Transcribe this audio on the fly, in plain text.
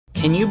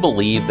Can you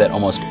believe that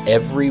almost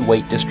every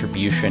weight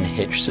distribution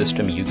hitch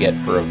system you get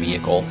for a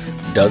vehicle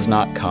does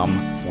not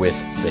come with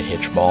the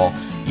hitch ball?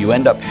 You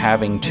end up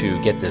having to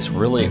get this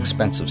really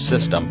expensive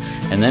system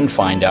and then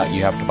find out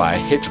you have to buy a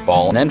hitch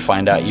ball, and then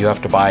find out you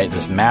have to buy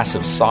this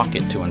massive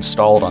socket to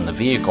install it on the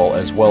vehicle,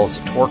 as well as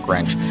a torque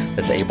wrench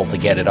that's able to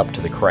get it up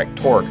to the correct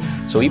torque.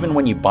 So even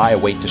when you buy a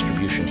weight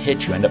distribution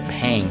hitch, you end up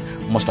paying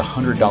almost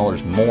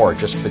 $100 more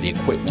just for the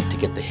equipment to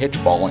get the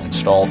hitch ball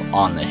installed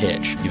on the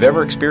hitch. If you've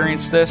ever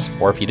experienced this,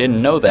 or if you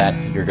didn't know that,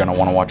 you're going to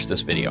want to watch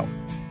this video.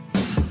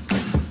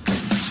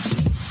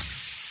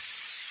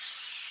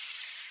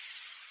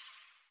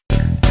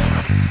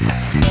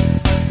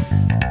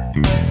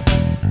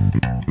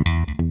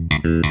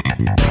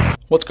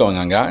 What's going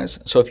on, guys?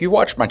 So if you've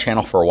watched my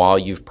channel for a while,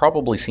 you've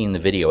probably seen the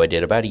video I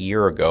did about a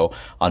year ago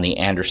on the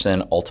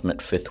Andersen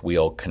Ultimate Fifth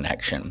Wheel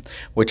Connection,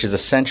 which is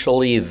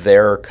essentially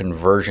their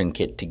conversion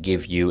kit to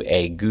give you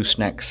a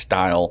gooseneck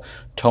style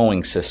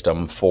towing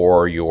system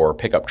for your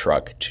pickup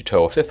truck to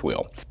tow a fifth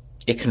wheel.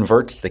 It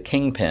converts the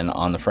kingpin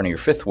on the front of your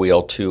fifth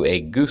wheel to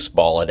a goose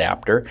ball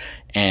adapter,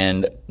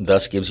 and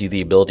thus gives you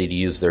the ability to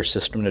use their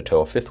system to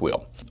tow a fifth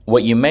wheel.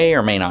 What you may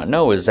or may not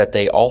know is that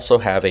they also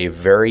have a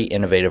very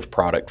innovative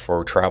product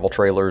for travel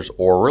trailers,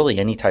 or really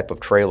any type of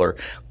trailer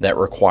that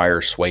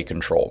requires sway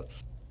control.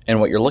 And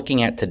what you're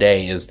looking at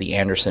today is the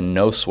Andersen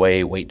No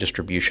Sway Weight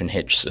Distribution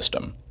Hitch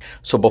System.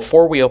 So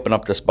before we open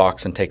up this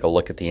box and take a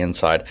look at the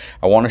inside,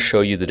 I want to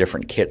show you the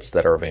different kits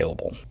that are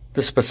available.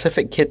 The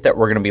specific kit that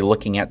we're going to be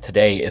looking at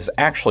today is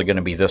actually going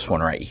to be this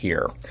one right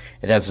here.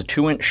 It has a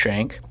 2-inch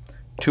shank,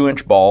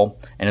 2-inch ball,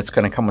 and it's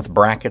going to come with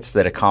brackets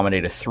that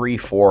accommodate a 3,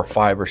 4,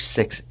 5, or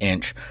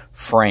 6-inch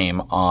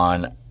frame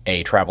on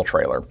a travel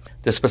trailer.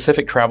 The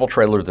specific travel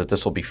trailer that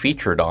this will be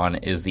featured on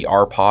is the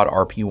R-Pod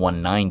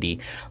RP190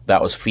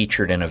 that was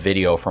featured in a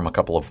video from a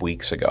couple of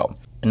weeks ago.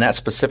 And that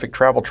specific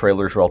travel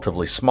trailer is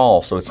relatively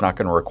small, so it's not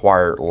going to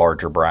require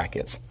larger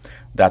brackets.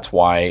 That's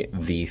why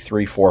the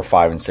 3, 4,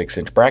 5, and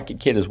 6-inch bracket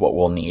kit is what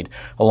we'll need,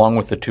 along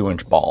with the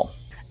 2-inch ball.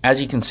 As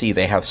you can see,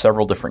 they have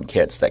several different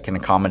kits that can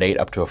accommodate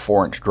up to a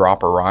 4-inch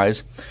drop or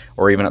rise,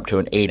 or even up to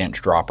an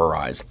 8-inch drop or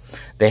rise.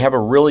 They have a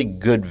really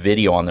good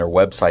video on their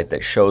website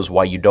that shows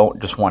why you don't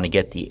just want to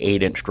get the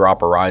 8-inch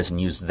drop or rise and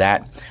use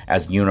that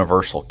as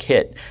universal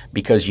kit,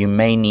 because you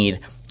may need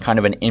kind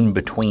of an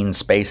in-between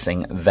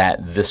spacing that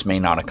this may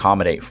not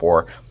accommodate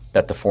for,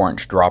 that the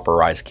 4-inch drop or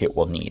rise kit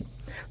will need.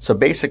 So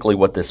basically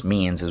what this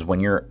means is when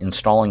you're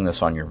installing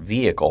this on your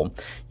vehicle,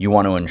 you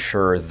want to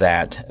ensure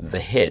that the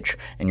hitch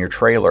and your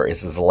trailer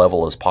is as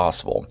level as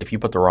possible. If you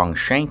put the wrong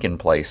shank in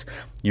place,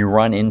 you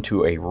run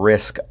into a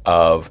risk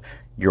of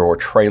your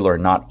trailer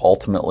not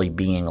ultimately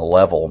being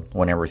level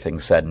when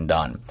everything's said and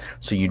done.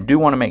 So you do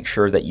want to make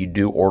sure that you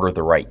do order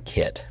the right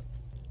kit.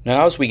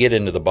 Now, as we get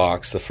into the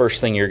box, the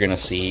first thing you're going to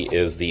see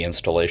is the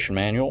installation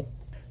manual.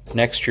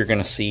 Next, you're going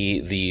to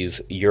see these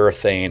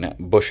urethane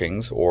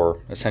bushings,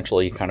 or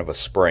essentially kind of a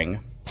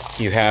spring.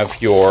 You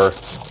have your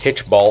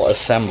hitch ball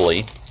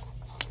assembly,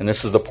 and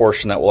this is the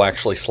portion that will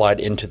actually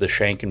slide into the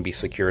shank and be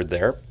secured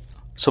there.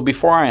 So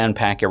before I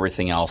unpack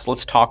everything else,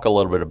 let's talk a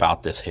little bit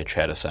about this hitch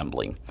head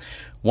assembly.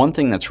 One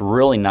thing that's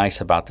really nice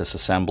about this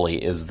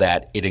assembly is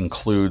that it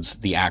includes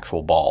the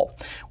actual ball.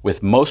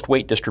 With most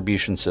weight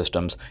distribution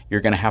systems, you're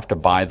going to have to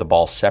buy the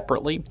ball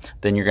separately,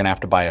 then you're going to have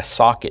to buy a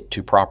socket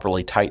to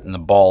properly tighten the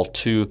ball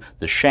to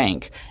the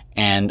shank,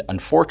 and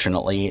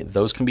unfortunately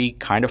those can be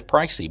kind of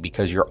pricey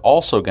because you're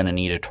also going to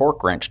need a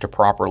torque wrench to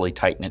properly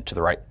tighten it to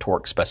the right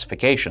torque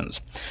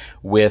specifications.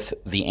 With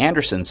the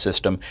Andersen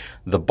system,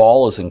 the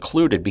ball is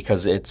included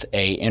because it's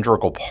an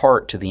integral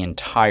part to the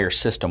entire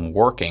system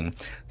working.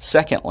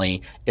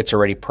 Secondly, it's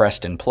already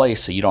pressed in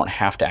place, so you don't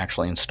have to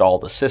actually install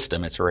the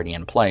system, it's already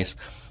in place.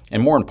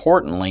 And more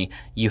importantly,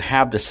 you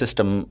have the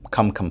system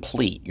come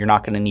complete. You're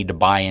not going to need to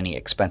buy any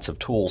expensive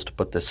tools to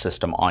put this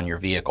system on your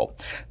vehicle.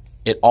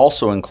 It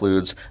also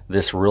includes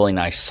this really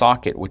nice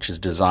socket, which is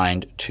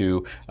designed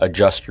to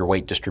adjust your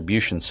weight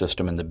distribution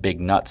system and the big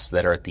nuts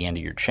that are at the end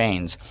of your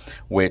chains,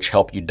 which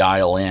help you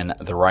dial in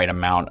the right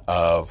amount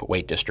of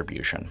weight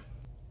distribution.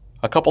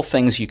 A couple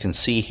things you can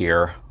see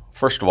here.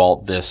 First of all,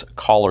 this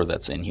collar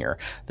that's in here.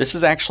 This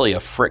is actually a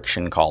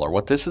friction collar.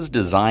 What this is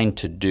designed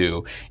to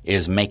do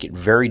is make it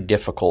very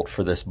difficult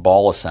for this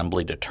ball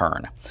assembly to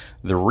turn.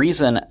 The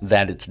reason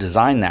that it's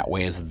designed that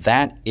way is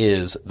that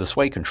is the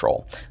sway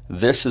control.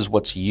 This is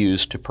what's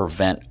used to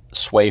prevent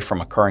sway from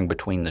occurring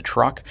between the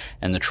truck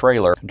and the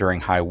trailer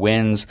during high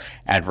winds,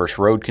 adverse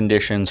road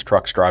conditions,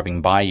 trucks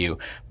driving by you.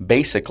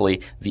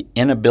 Basically, the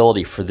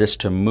inability for this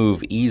to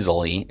move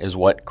easily is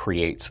what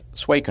creates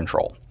sway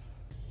control.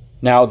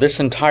 Now, this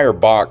entire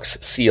box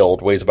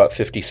sealed weighs about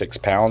 56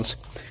 pounds,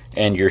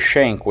 and your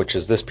shank, which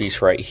is this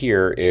piece right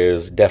here,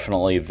 is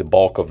definitely the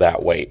bulk of that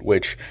weight,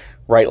 which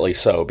rightly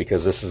so,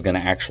 because this is going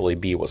to actually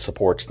be what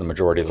supports the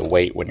majority of the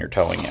weight when you're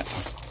towing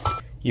it.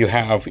 You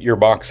have your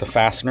box of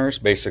fasteners,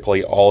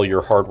 basically all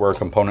your hardware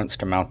components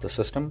to mount the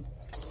system.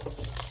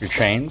 Your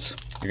chains,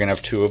 you're going to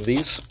have 2 of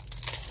these,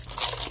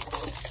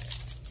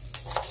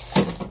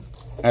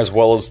 as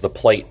well as the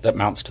plate that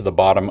mounts to the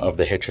bottom of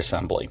the hitch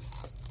assembly.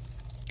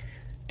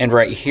 And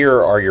right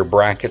here are your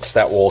brackets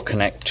that will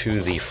connect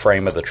to the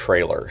frame of the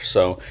trailer.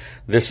 So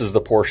this is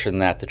the portion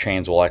that the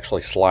chains will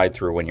actually slide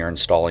through when you're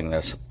installing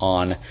this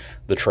on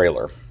the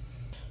trailer.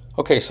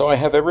 Okay, so I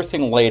have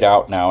everything laid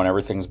out now and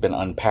everything's been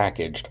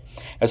unpackaged.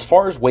 As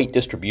far as weight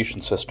distribution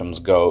systems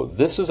go,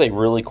 this is a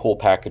really cool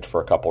package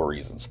for a couple of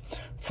reasons.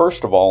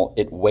 First of all,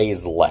 it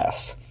weighs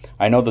less.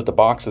 I know that the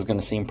box is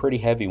going to seem pretty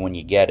heavy when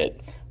you get it,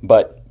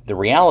 but the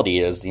reality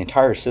is the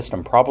entire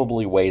system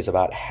probably weighs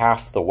about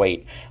half the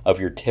weight of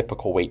your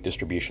typical weight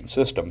distribution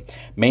system,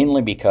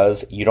 mainly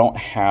because you don't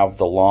have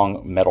the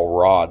long metal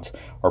rods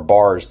or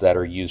bars that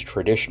are used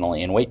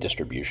traditionally in weight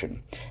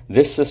distribution.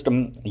 This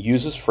system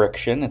uses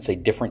friction. It's a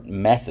different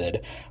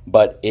method,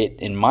 but it,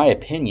 in my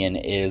opinion,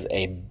 is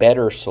a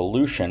better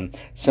solution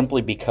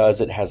simply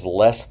because it has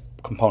less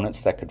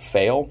components that could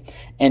fail,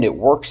 and it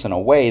works in a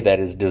way that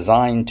is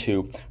designed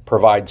to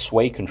provide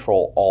sway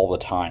control all the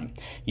time.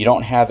 You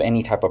don't have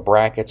any type of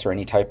brackets or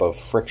any type of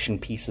friction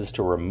pieces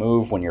to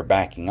remove when you're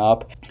backing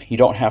up. You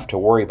don't have to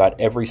worry about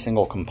every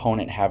single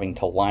component having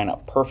to line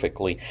up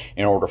perfectly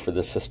in order for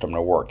this system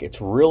to work.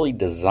 It's really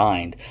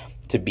designed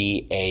to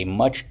be a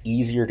much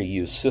easier to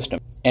use system,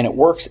 and it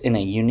works in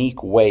a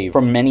unique way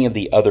from many of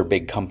the other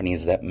big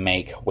companies that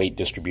make weight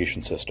distribution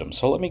systems.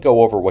 So let me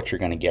go over what you're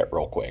going to get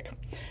real quick.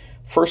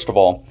 First of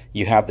all,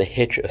 you have the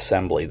hitch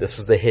assembly. This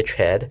is the hitch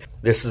head.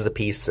 This is the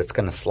piece that's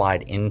going to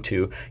slide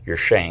into your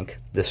shank.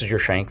 This is your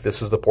shank.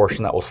 This is the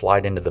portion that will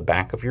slide into the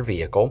back of your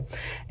vehicle.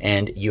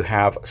 And you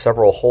have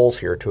several holes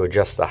here to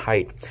adjust the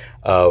height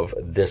of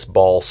this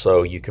ball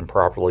so you can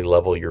properly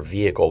level your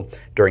vehicle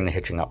during the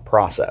hitching up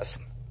process.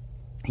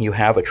 You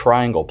have a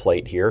triangle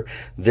plate here.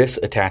 This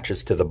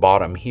attaches to the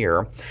bottom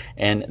here,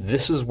 and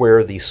this is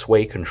where the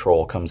sway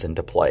control comes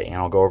into play, and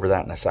I'll go over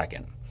that in a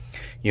second.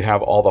 You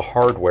have all the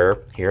hardware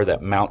here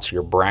that mounts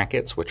your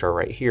brackets, which are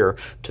right here,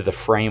 to the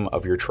frame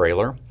of your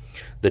trailer.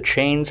 The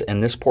chains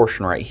and this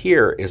portion right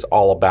here is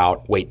all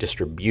about weight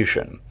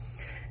distribution.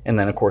 And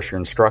then, of course, your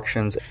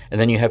instructions. And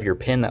then you have your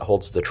pin that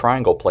holds the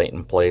triangle plate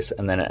in place,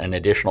 and then an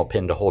additional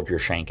pin to hold your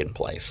shank in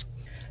place.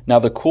 Now,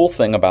 the cool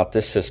thing about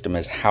this system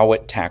is how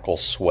it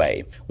tackles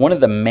sway. One of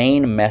the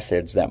main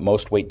methods that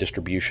most weight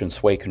distribution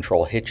sway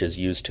control hitches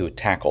use to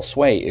tackle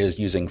sway is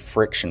using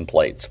friction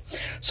plates.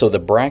 So the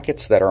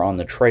brackets that are on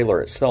the trailer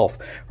itself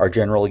are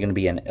generally going to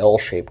be an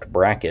L-shaped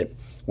bracket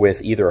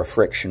with either a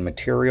friction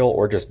material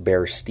or just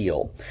bare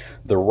steel.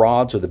 The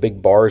rods or the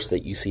big bars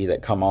that you see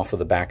that come off of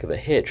the back of the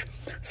hitch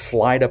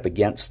slide up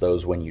against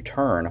those when you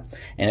turn,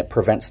 and it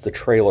prevents the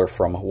trailer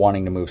from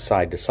wanting to move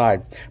side to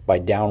side by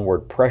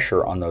downward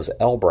pressure on those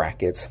L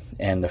brackets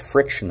and the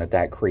friction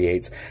that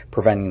creates,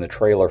 preventing the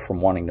trailer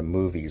from wanting to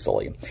move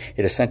easily.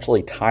 It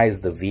essentially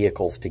ties the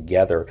vehicles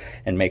together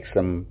and makes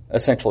them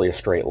essentially a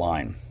straight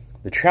line.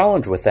 The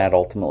challenge with that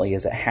ultimately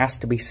is it has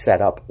to be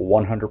set up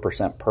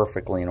 100%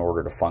 perfectly in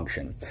order to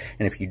function.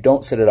 And if you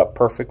don't set it up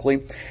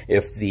perfectly,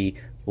 if the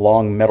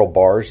long metal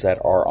bars that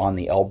are on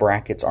the L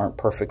brackets aren't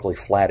perfectly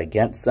flat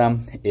against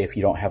them, if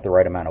you don't have the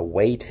right amount of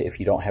weight, if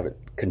you don't have it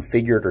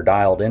configured or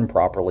dialed in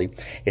properly,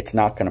 it's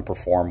not going to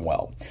perform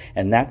well.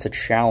 And that's a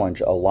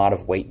challenge a lot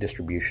of weight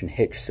distribution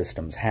hitch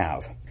systems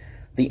have.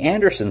 The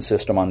Andersen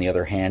system, on the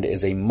other hand,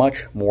 is a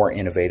much more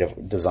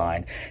innovative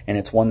design, and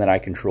it's one that I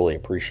can truly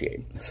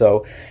appreciate.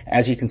 So,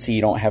 as you can see,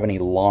 you don't have any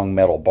long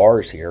metal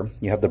bars here.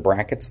 You have the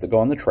brackets that go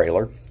on the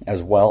trailer,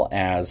 as well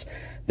as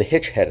the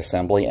hitch head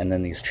assembly, and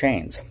then these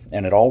chains.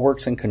 And it all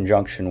works in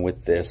conjunction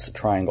with this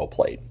triangle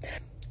plate.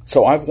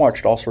 So I've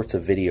watched all sorts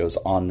of videos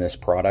on this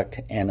product,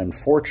 and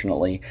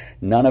unfortunately,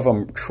 none of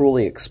them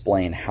truly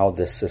explain how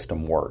this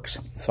system works.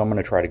 So I'm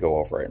going to try to go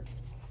over it.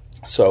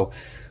 So,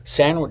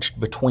 sandwiched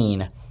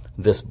between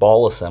this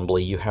ball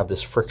assembly, you have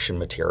this friction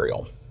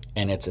material,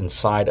 and it's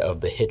inside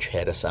of the hitch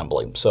head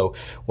assembly. So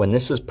when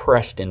this is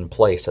pressed in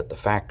place at the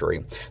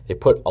factory, they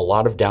put a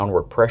lot of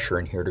downward pressure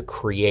in here to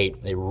create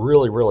a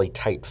really, really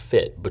tight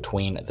fit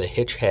between the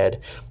hitch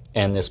head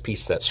and this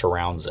piece that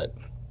surrounds it.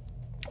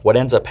 What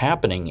ends up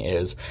happening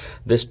is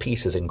this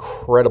piece is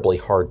incredibly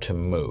hard to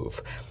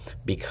move.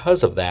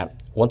 Because of that,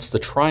 once the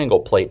triangle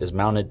plate is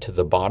mounted to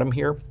the bottom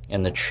here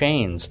and the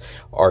chains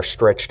are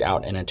stretched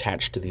out and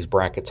attached to these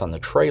brackets on the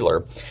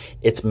trailer,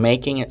 it's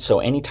making it so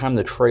anytime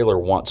the trailer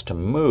wants to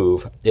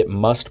move, it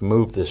must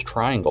move this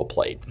triangle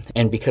plate.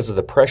 And because of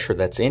the pressure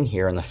that's in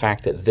here and the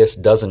fact that this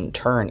doesn't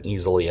turn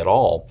easily at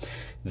all,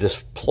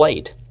 this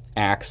plate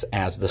acts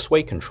as the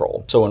sway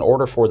control. So in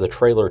order for the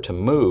trailer to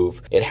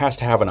move, it has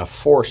to have enough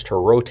force to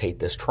rotate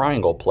this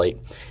triangle plate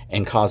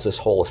and cause this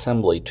whole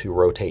assembly to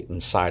rotate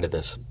inside of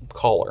this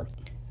collar.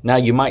 Now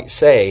you might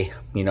say,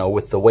 you know,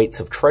 with the weights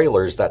of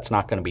trailers, that's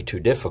not going to be too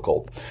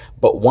difficult.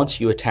 But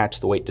once you attach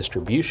the weight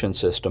distribution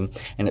system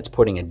and it's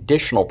putting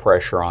additional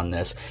pressure on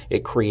this,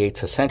 it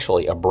creates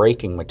essentially a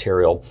braking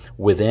material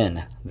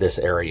within this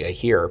area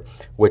here,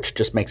 which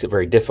just makes it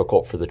very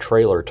difficult for the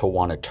trailer to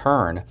want to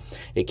turn.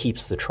 It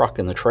keeps the truck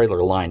and the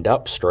trailer lined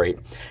up straight,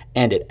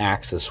 and it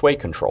acts as sway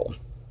control.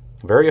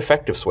 Very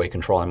effective sway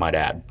control, I might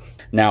add.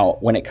 Now,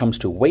 when it comes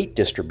to weight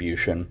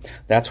distribution,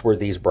 that's where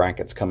these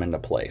brackets come into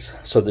place.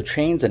 So the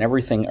chains and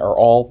everything are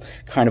all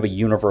kind of a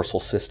universal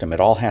system. It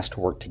all has to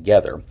work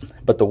together.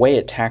 But the way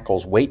it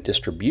tackles weight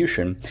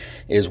distribution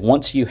is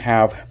once you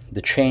have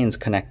the chains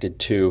connected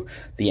to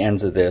the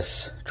ends of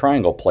this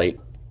triangle plate,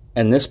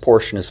 and this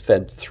portion is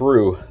fed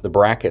through the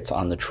brackets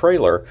on the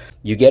trailer,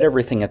 you get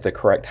everything at the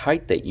correct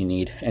height that you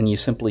need, and you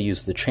simply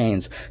use the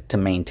chains to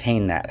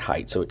maintain that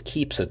height, so it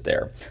keeps it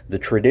there. The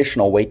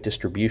traditional weight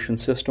distribution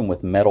system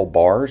with metal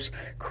bars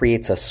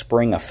creates a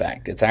spring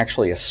effect. It's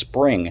actually a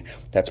spring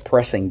that's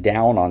pressing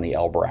down on the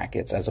L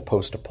brackets as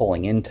opposed to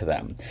pulling into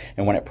them.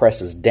 And when it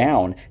presses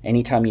down,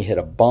 anytime you hit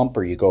a bump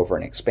or you go over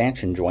an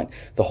expansion joint,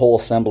 the whole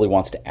assembly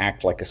wants to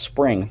act like a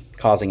spring,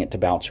 causing it to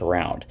bounce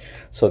around.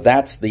 So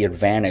that's the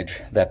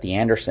advantage that the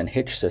Andersen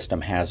hitch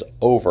system has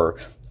over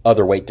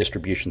other weight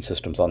distribution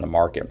systems on the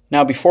market.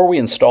 Now, before we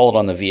install it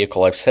on the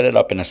vehicle, I've set it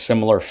up in a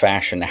similar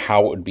fashion to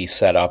how it would be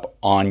set up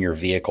on your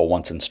vehicle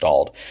once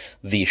installed.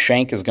 The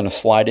shank is going to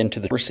slide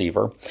into the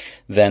receiver.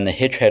 Then the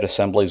hitch head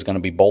assembly is going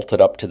to be bolted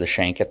up to the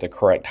shank at the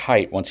correct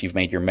height once you've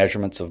made your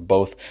measurements of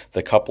both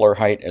the coupler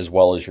height as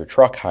well as your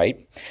truck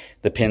height.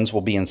 The pins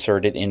will be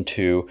inserted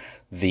into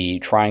the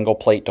triangle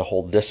plate to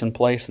hold this in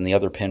place, and the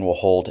other pin will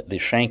hold the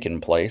shank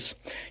in place.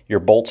 Your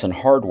bolts and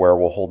hardware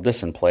will hold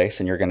this in place,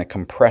 and you're going to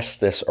compress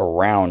this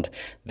around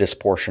this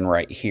portion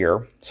right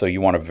here. So you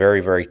want a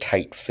very, very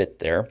tight fit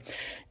there.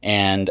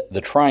 And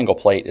the triangle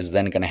plate is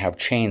then going to have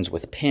chains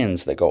with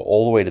pins that go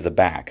all the way to the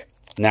back.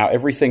 Now,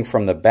 everything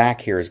from the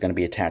back here is going to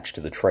be attached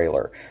to the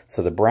trailer.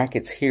 So the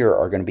brackets here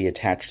are going to be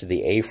attached to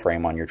the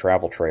A-frame on your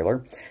travel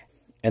trailer.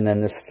 And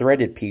then this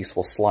threaded piece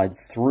will slide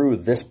through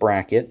this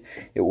bracket.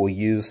 It will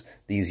use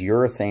these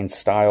urethane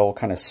style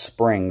kind of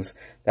springs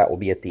that will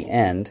be at the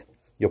end.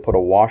 You'll put a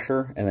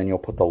washer, and then you'll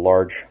put the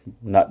large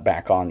nut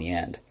back on the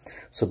end.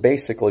 So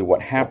basically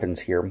what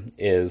happens here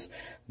is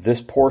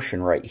this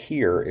portion right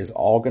here is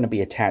all going to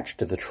be attached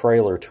to the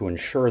trailer to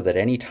ensure that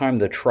anytime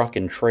the truck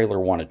and trailer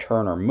want to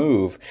turn or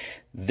move,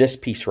 this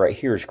piece right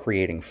here is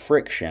creating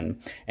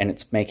friction, and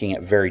it's making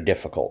it very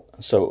difficult.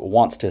 So it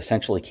wants to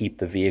essentially keep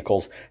the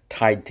vehicles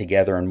tied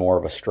together in more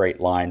of a straight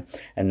line,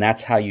 and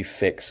that's how you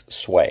fix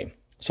sway.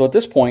 So at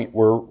this point,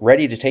 we're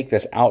ready to take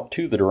this out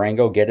to the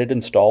Durango, get it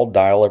installed,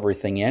 dial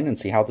everything in, and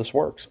see how this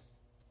works.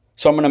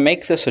 So I'm going to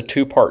make this a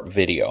two-part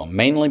video,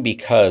 mainly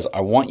because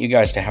I want you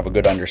guys to have a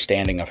good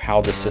understanding of how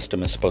the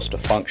system is supposed to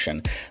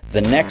function.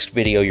 The next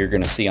video you're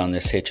going to see on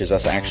this hitch is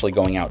us actually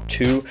going out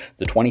to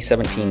the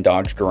 2017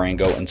 Dodge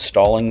Durango,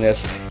 installing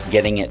this,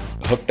 getting it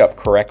hooked up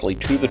correctly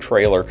to the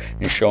trailer,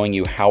 and showing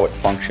you how it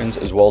functions,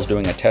 as well as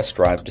doing a test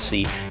drive to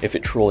see if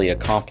it truly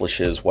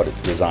accomplishes what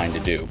it's designed to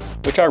do,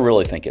 which I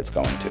really think it's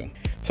going to.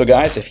 So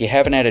guys, if you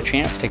haven't had a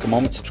chance, take a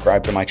moment,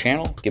 subscribe to my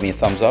channel, give me a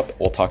thumbs up.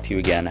 We'll talk to you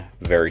again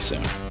very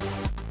soon.